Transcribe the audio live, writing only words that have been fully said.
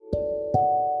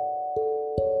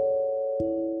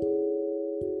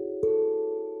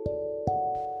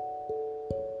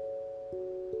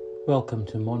Welcome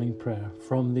to morning prayer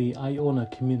from the Iona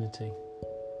community.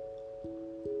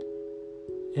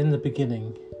 In the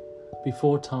beginning,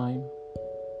 before time,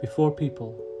 before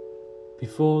people,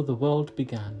 before the world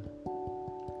began,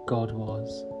 God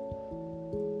was.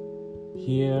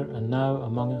 Here and now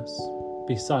among us,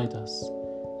 beside us,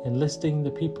 enlisting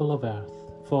the people of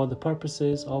earth for the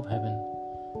purposes of heaven,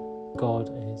 God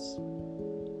is.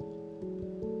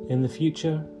 In the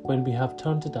future, when we have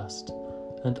turned to dust,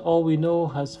 and all we know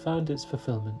has found its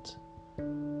fulfillment,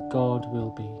 God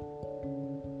will be.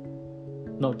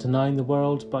 Not denying the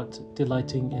world, but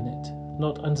delighting in it.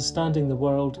 Not understanding the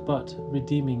world, but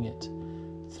redeeming it.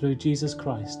 Through Jesus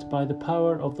Christ, by the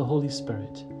power of the Holy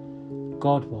Spirit,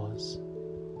 God was,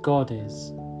 God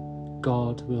is,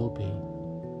 God will be.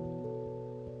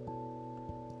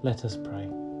 Let us pray.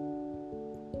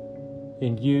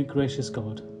 In you, gracious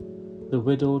God, the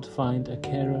widowed find a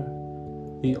carer,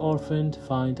 the orphaned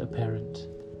find a parent,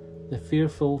 the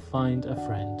fearful find a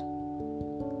friend.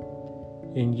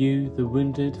 In you, the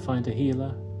wounded find a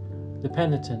healer, the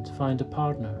penitent find a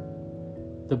partner,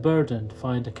 the burdened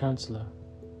find a counsellor.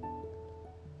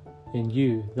 In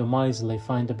you, the miserly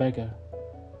find a beggar,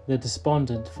 the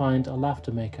despondent find a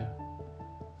laughter maker,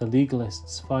 the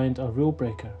legalists find a rule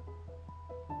breaker.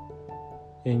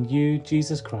 In you,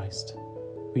 Jesus Christ,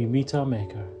 we meet our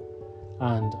Maker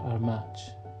and our match.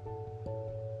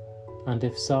 And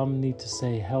if some need to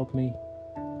say, help me,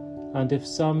 and if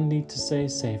some need to say,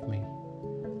 save me,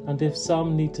 and if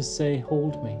some need to say,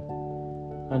 hold me,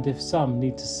 and if some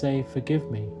need to say,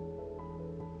 forgive me,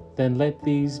 then let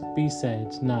these be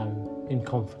said now in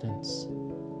confidence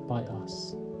by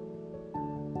us.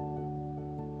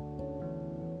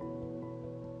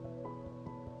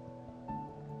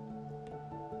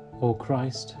 O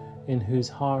Christ, in whose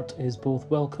heart is both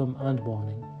welcome and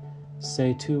warning,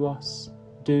 say to us,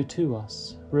 do to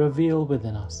us, reveal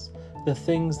within us the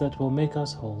things that will make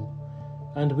us whole,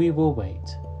 and we will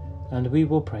wait, and we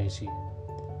will praise you.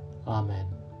 Amen.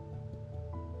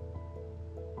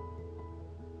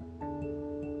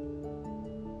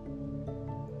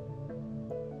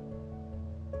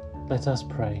 Let us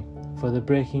pray for the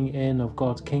breaking in of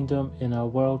God's kingdom in our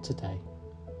world today.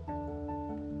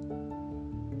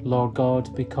 Lord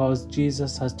God, because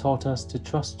Jesus has taught us to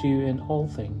trust you in all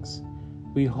things,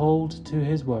 we hold to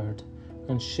his word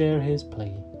and share his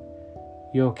plea.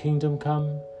 Your kingdom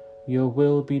come, your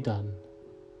will be done.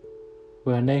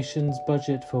 Where nations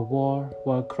budget for war,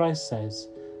 while Christ says,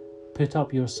 put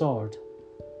up your sword,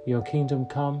 your kingdom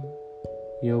come,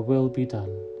 your will be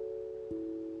done.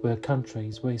 Where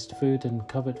countries waste food in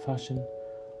covet fashion,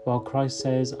 while Christ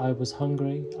says, I was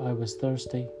hungry, I was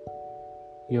thirsty,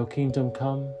 your kingdom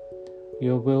come,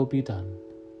 your will be done.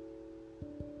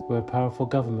 Where powerful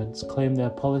governments claim their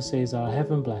policies are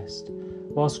heaven-blessed,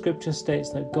 while Scripture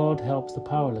states that God helps the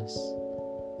powerless,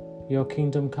 your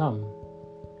kingdom come,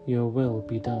 your will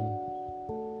be done.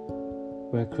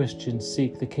 Where Christians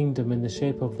seek the kingdom in the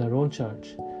shape of their own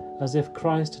church, as if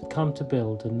Christ had come to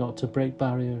build and not to break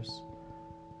barriers,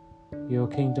 your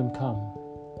kingdom come,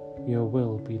 your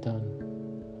will be done.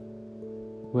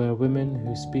 Where women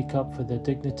who speak up for their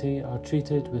dignity are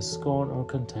treated with scorn or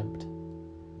contempt,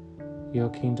 your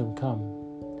kingdom come,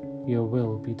 your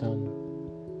will be done.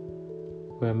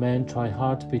 Where men try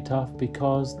hard to be tough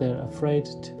because they're afraid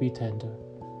to be tender,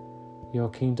 your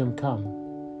kingdom come,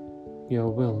 your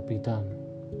will be done.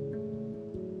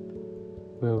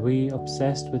 Where we,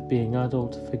 obsessed with being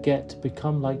adult, forget to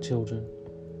become like children,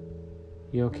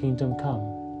 your kingdom come,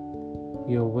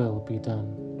 your will be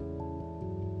done.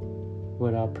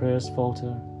 Where our prayers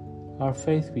falter, our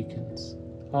faith weakens,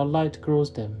 our light grows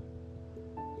dim,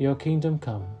 your kingdom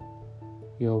come,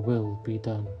 your will be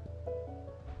done.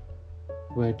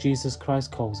 Where Jesus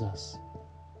Christ calls us,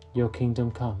 your kingdom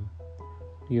come,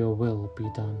 your will be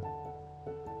done.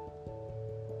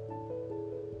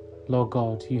 Lord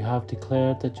God, you have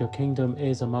declared that your kingdom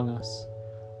is among us.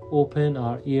 Open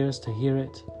our ears to hear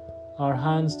it, our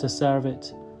hands to serve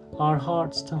it, our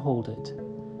hearts to hold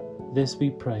it. This we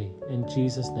pray in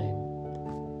Jesus' name.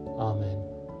 Amen.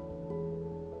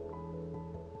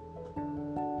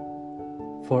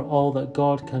 For all that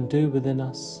God can do within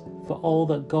us, for all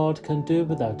that God can do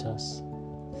without us,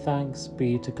 thanks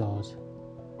be to God.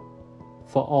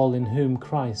 For all in whom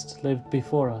Christ lived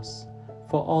before us,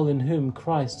 for all in whom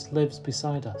Christ lives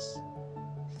beside us,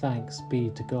 thanks be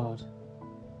to God.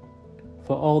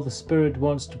 For all the Spirit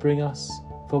wants to bring us,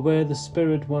 for where the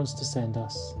Spirit wants to send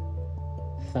us,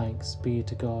 thanks be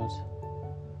to God.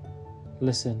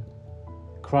 Listen,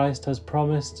 Christ has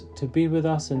promised to be with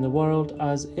us in the world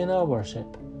as in our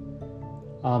worship.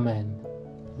 Amen.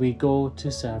 We go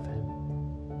to serve him.